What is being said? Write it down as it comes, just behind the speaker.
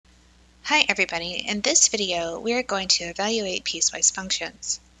Hi everybody, in this video we are going to evaluate piecewise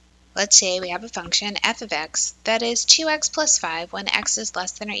functions. Let's say we have a function f of x that is 2x plus 5 when x is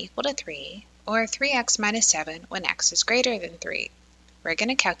less than or equal to 3, or 3x minus 7 when x is greater than 3. We're going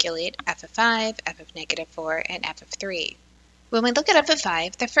to calculate f of 5, f of negative 4, and f of 3. When we look at f of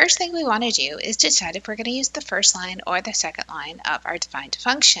 5, the first thing we want to do is decide if we're going to use the first line or the second line of our defined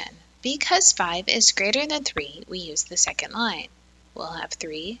function. Because 5 is greater than 3, we use the second line. We'll have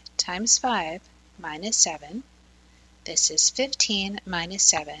 3 times 5 minus 7. This is 15 minus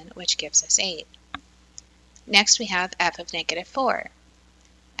 7, which gives us 8. Next we have f of negative 4.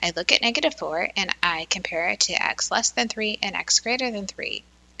 I look at negative 4 and I compare it to x less than 3 and x greater than 3.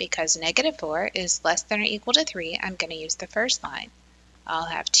 Because negative 4 is less than or equal to 3, I'm going to use the first line. I'll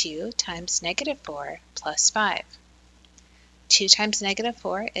have 2 times negative 4 plus 5. 2 times negative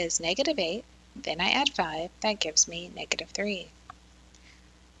 4 is negative 8. Then I add 5. That gives me negative 3.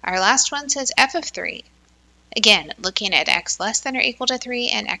 Our last one says f of 3. Again, looking at x less than or equal to 3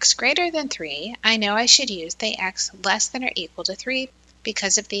 and x greater than 3, I know I should use the x less than or equal to 3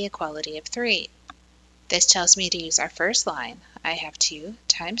 because of the equality of 3. This tells me to use our first line. I have 2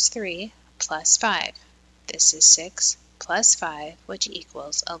 times 3 plus 5. This is 6 plus 5, which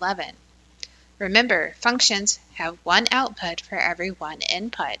equals 11. Remember, functions have one output for every one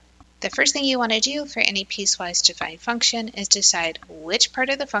input. The first thing you want to do for any piecewise defined function is decide which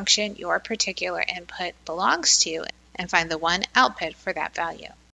part of the function your particular input belongs to and find the one output for that value.